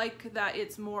like that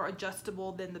it's more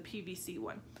adjustable than the PVC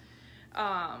one.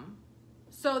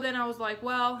 So then I was like,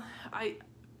 well,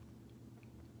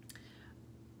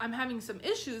 I'm having some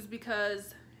issues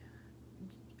because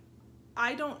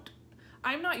I'm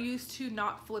not used to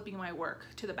not flipping my work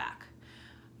to the back.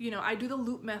 You know, I do the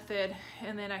loop method,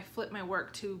 and then I flip my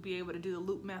work to be able to do the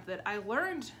loop method. I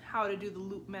learned how to do the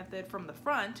loop method from the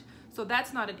front, so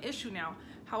that's not an issue now.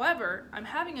 However, I'm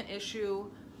having an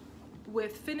issue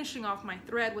with finishing off my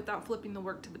thread without flipping the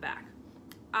work to the back.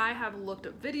 I have looked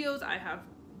up videos, I have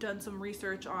done some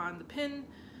research on the pin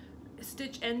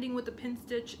stitch ending with the pin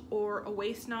stitch or a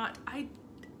waist knot.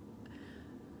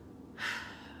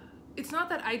 It's not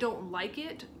that I don't like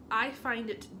it, I find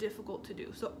it difficult to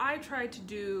do. So I tried to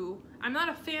do, I'm not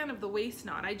a fan of the waist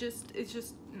knot. I don't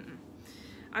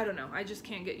know, I just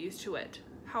can't get used to it.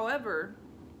 However,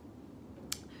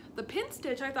 the pin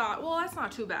stitch, I thought, well, that's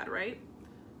not too bad, right?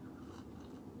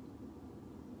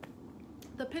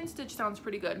 The pin stitch sounds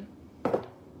pretty good.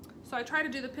 So I try to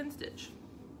do the pin stitch.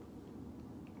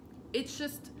 It's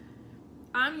just,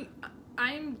 I'm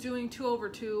doing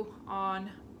 2/2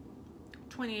 on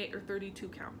 28 or 32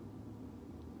 count.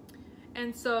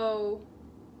 And so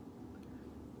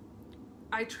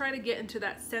I try to get into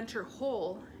that center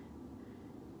hole,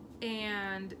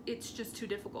 and it's just too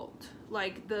difficult.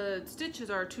 Like the stitches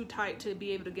are too tight to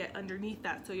be able to get underneath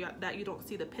that, so that you don't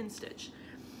see the pin stitch.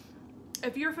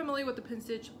 If you're familiar with the pin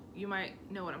stitch, you might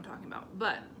know what I'm talking about,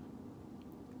 but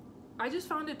I just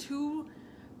found it too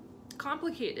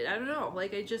complicated. I don't know,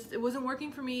 like it wasn't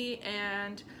working for me,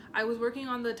 and I was working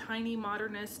on the tiny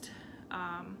modernist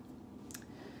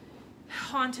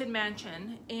haunted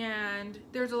mansion, and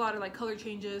there's a lot of like color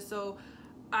changes, so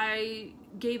I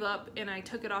gave up and I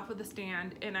took it off of the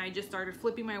stand, and I just started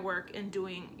flipping my work and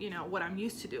doing, you know, what I'm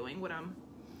used to doing, what I'm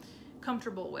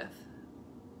comfortable with.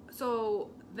 So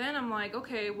then I'm like,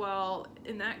 okay, well,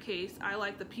 in that case, I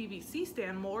like the PVC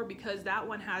stand more because that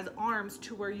one has arms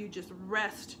to where you just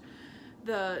rest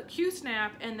the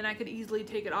Q-snap, and then I could easily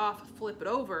take it off, flip it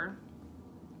over.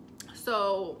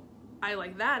 So I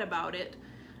like that about it.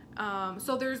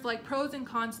 So there's like pros and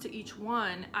cons to each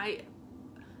one.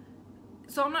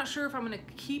 So I'm not sure if I'm gonna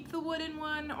keep the wooden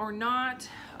one or not.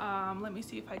 Let me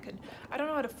see if I could, I don't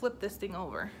know how to flip this thing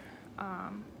over.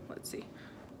 Let's see.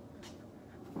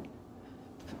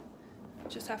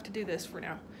 Just have to do this for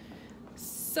now.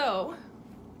 So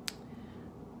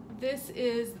this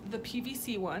is the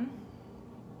PVC one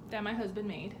that my husband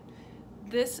made.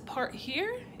 This part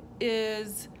here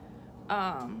is,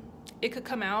 it could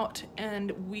come out,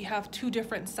 and we have 2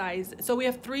 different sizes. So we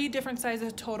have 3 different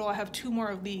sizes total. I have 2 more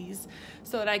of these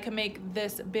so that I can make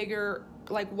this bigger,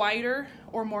 like wider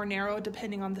or more narrow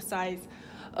depending on the size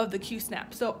of the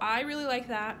Q-snap. So I really like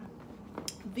that.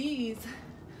 These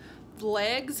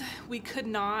legs, we could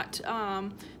not,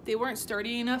 they weren't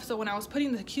sturdy enough. So when I was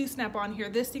putting the Q-snap on here,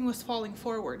 this thing was falling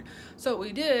forward. So what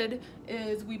we did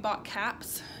is we bought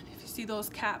caps. If you see those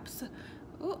caps,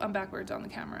 oh, I'm backwards on the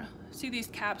camera. See these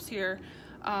caps here?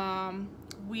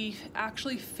 We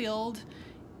actually filled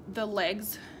the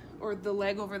legs, or the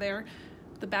leg over there,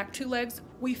 the back 2 legs.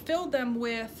 We filled them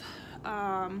with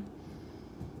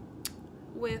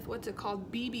what's it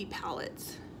called? BB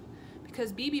pallets,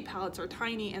 because BB pallets are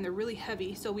tiny and they're really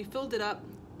heavy. So we filled it up,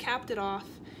 capped it off,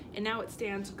 and now it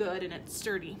stands good and it's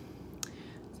sturdy.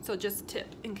 So just a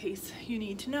tip in case you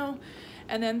need to know.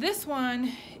 And then this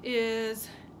one is,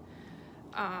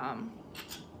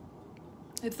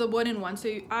 it's the wooden one.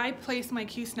 So I place my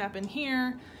Q-snap in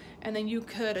here, and then you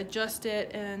could adjust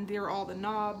it, and there are all the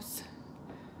knobs.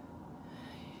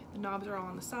 The knobs are all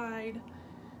on the side.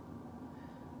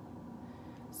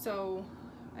 So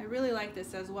I really like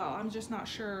this as well. I'm just not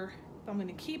sure if I'm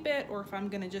gonna keep it or if I'm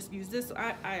gonna just use this.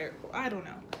 I don't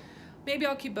know. Maybe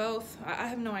I'll keep both. I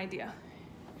have no idea.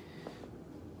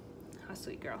 How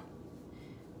sweet girl.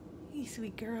 Hey,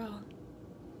 sweet girl.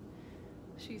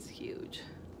 She's huge.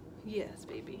 Yes,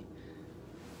 baby.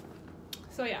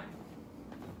 So yeah.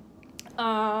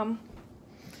 I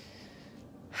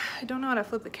don't know how to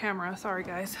flip the camera. Sorry,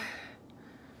 guys.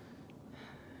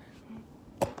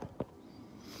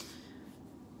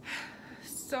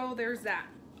 So there's that.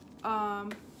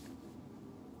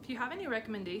 If you have any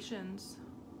recommendations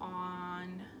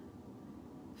on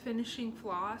finishing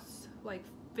floss, like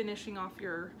finishing off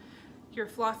your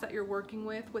floss that you're working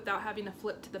with without having to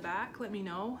flip to the back, let me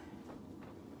know.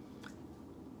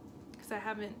 Because I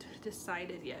haven't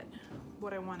decided yet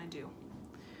what I want to do.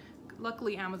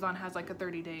 Luckily, Amazon has like a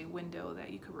 30-day window that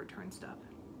you could return stuff.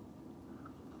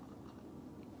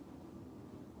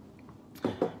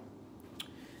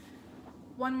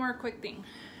 One more quick thing.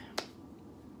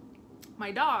 My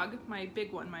dog, my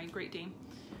big one, my Great Dane,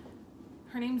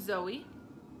 her name's Zoe.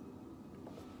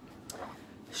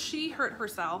 She hurt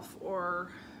herself, or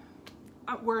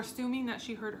we're assuming that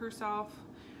she hurt herself.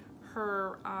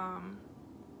 Her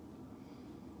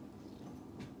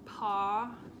paw,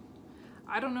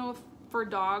 I don't know if for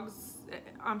dogs,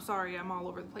 I'm sorry, I'm all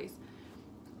over the place.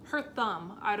 Her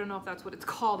thumb, I don't know if that's what it's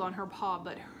called on her paw,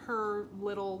 but her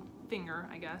little finger,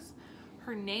 I guess,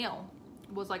 her nail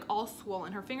was like all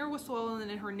swollen. Her finger was swollen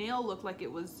and her nail looked like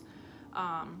it was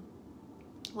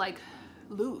like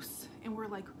loose. And we're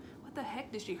like, what the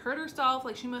heck, did she hurt herself?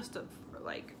 Like she must have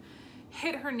like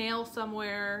hit her nail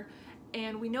somewhere.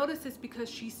 And we noticed this because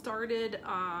she started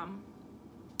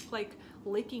like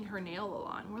licking her nail a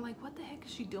lot. And we're like, what the heck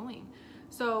is she doing?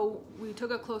 So we took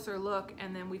a closer look,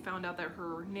 and then we found out that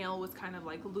her nail was kind of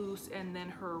like loose, and then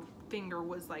her finger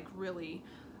was like really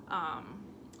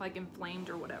like inflamed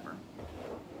or whatever.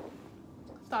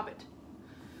 Stop it.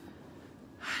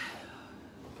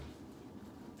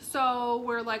 So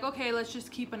we're like, okay, let's just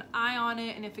keep an eye on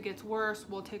it, and if it gets worse,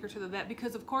 we'll take her to the vet,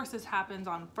 because of course this happens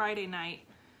on Friday night,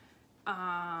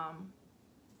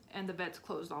 and the vet's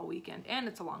closed all weekend, and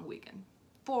it's a long weekend.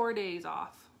 4 days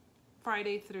off.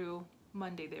 Friday through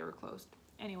Monday they were closed.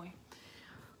 Anyway,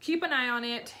 keep an eye on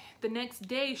it. The next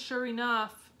day, sure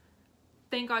enough,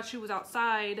 thank God she was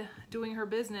outside doing her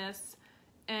business,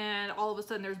 and all of a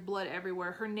sudden there's blood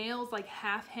everywhere. Her nail's like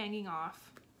half hanging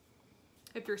off.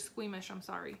 If you're squeamish, I'm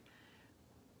sorry.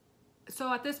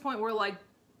 So at this point we're like,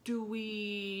 do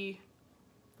we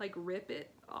like rip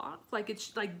it off? Like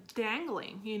it's like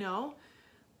dangling, you know?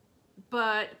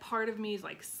 But part of me is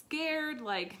like scared,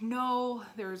 like no,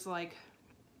 there's like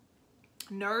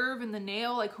nerve in the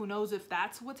nail, like who knows if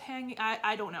that's what's hanging.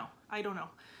 I don't know. I don't know.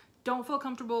 Don't feel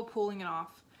comfortable pulling it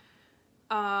off.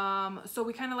 So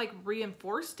we kind of like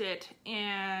reinforced it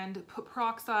and put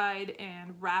peroxide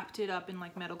and wrapped it up in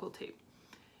like medical tape.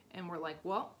 And we're like,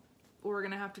 well, we're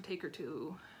gonna have to take her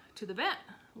to the vet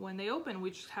when they open.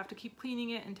 We just have to keep cleaning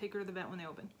it and take her to the vet when they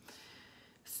open.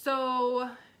 So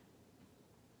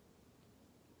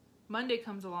Monday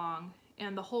comes along,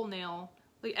 and the whole nail,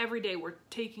 like every day we're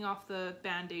taking off the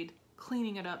Band-Aid,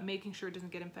 cleaning it up, making sure it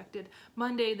doesn't get infected.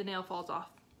 Monday, the nail falls off.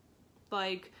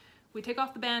 Like, we take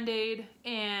off the Band-Aid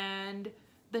and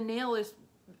the nail is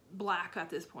black at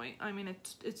this point. I mean,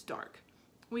 it's dark.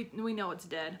 We know it's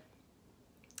dead.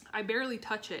 I barely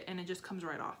touch it and it just comes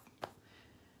right off.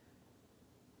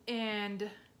 And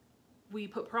we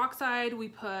put peroxide, we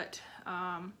put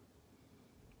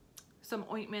some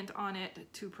ointment on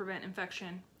it to prevent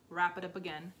infection, wrap it up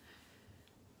again.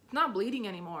 It's not bleeding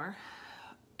anymore.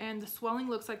 And the swelling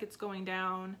looks like it's going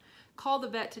down. Called the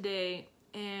vet today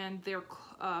and they're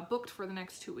booked for the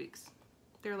next 2 weeks.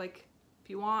 They're like, if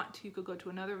you want, you could go to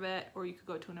another vet or you could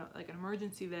go to like an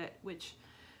emergency vet, which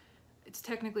it's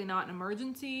technically not an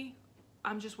emergency.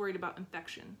 I'm just worried about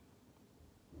infection.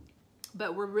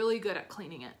 But we're really good at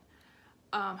cleaning it.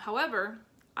 However,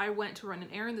 I went to run an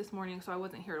errand this morning, so I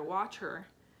wasn't here to watch her.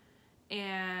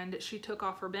 And she took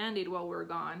off her Band-Aid while we were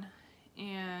gone.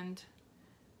 And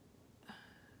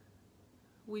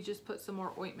we just put some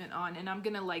more ointment on. And I'm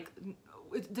gonna like,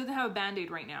 it doesn't have a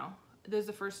Band-Aid right now. This is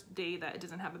the first day that it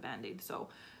doesn't have a Band-Aid. So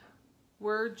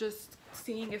we're just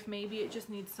seeing if maybe it just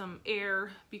needs some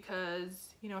air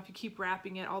because, you know, if you keep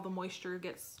wrapping it, all the moisture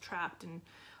gets trapped, and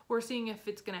we're seeing if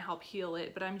it's gonna help heal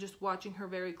it. But I'm just watching her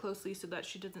very closely so that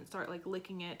she doesn't start like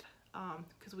licking it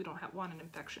because we don't want an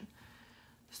infection.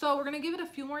 So we're gonna give it a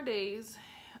few more days.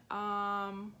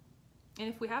 And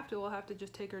if we have to, we'll have to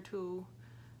just take her to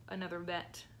another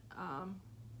vet.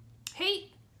 Hey,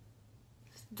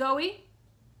 Zoe.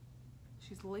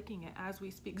 She's licking it as we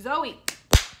speak. Zoe,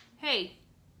 hey.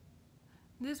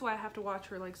 This is why I have to watch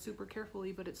her like super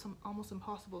carefully, but it's almost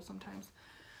impossible sometimes.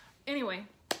 Anyway,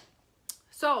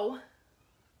 so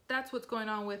that's what's going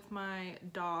on with my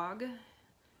dog.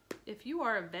 If you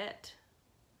are a vet,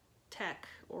 tech,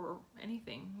 or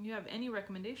anything, you have any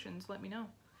recommendations, let me know.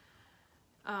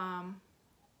 I'm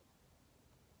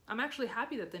actually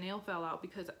happy that the nail fell out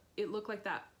because it looked like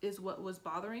that is what was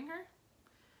bothering her.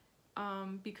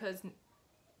 Because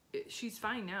she's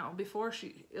fine now. Before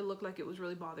it looked like it was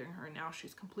really bothering her, and now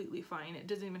she's completely fine. It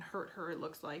doesn't even hurt her, it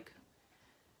looks like.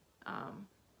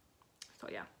 So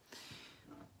yeah.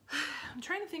 I'm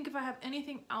trying to think if I have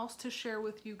anything else to share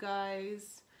with you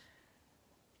guys.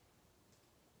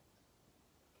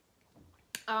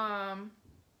 I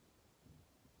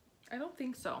don't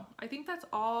think so. I think that's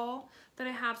all that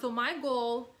I have. So my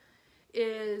goal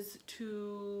is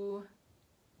to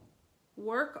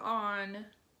work on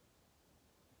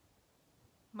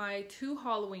my 2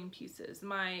 Halloween pieces,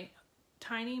 my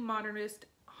tiny modernist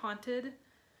haunted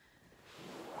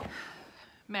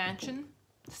mansion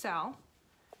cell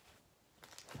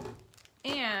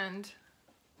and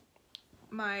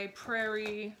my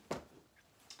prairie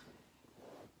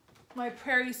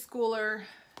schooler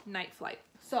night flight.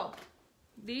 So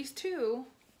these 2,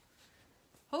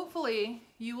 hopefully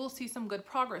you will see some good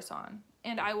progress on.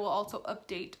 And I will also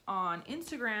update on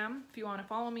Instagram. If you want to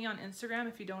follow me on Instagram,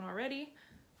 if you don't already,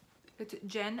 it's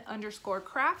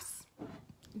Jen_crafts,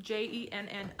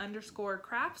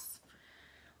 JENN_crafts.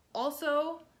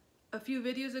 Also, a few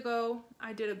videos ago,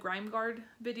 I did a grime guard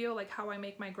video, like how I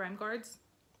make my grime guards.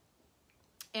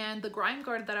 And the grime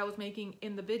guard that I was making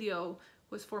in the video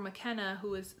was for McKenna,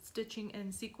 who is stitching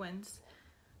in Sequins.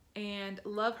 And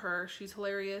love her, she's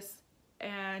hilarious.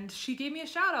 And she gave me a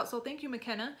shout out, so thank you,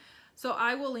 McKenna. So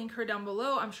I will link her down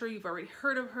below. I'm sure you've already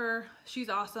heard of her. She's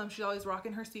awesome. She's always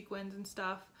rocking her sequins and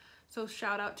stuff. So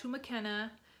shout out to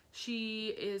McKenna. She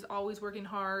is always working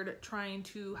hard trying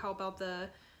to help out the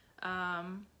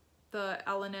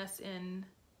LNS in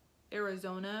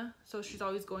Arizona. So she's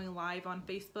always going live on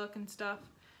Facebook and stuff.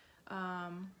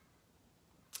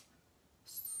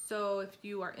 So if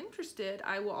you are interested,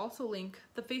 I will also link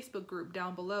the Facebook group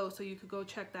down below so you could go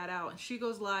check that out. And she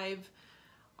goes live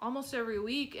almost every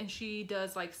week, and she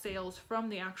does like sales from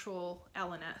the actual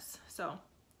LNS. So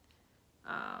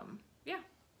yeah.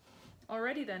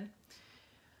 Alrighty then.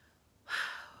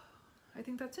 I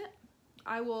think that's it.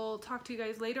 I will talk to you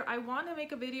guys later. I want to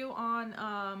make a video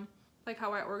on like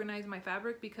how I organize my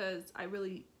fabric, because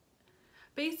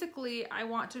basically I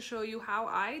want to show you how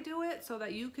I do it so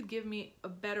that you could give me a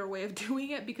better way of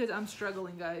doing it, because I'm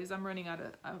struggling, guys. I'm running out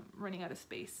of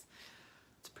space.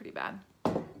 It's pretty bad.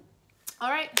 All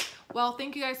right, well,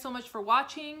 thank you guys so much for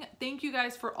watching. Thank you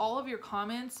guys for all of your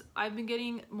comments. I've been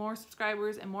getting more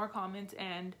subscribers and more comments,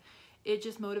 and it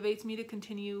just motivates me to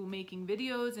continue making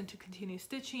videos and to continue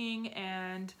stitching.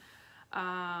 And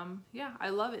yeah, I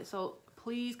love it. So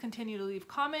please continue to leave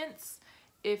comments.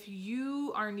 If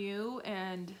you are new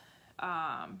and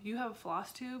you have a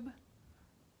floss tube,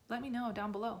 let me know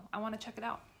down below. I want to check it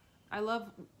out. I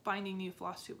love finding new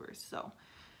floss tubers, so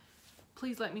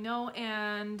please let me know.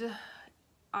 And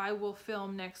I will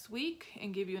film next week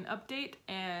and give you an update,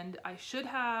 and I should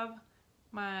have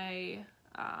my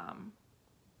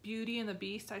Beauty and the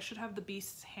Beast. I should have the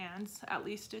Beast's hands at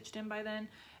least stitched in by then,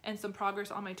 and some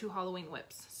progress on my 2 Halloween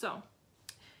WIPs. So,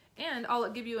 and I'll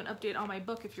give you an update on my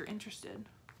book if you're interested.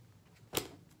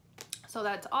 So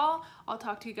that's all. I'll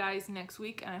talk to you guys next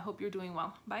week, and I hope you're doing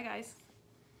well. Bye, guys.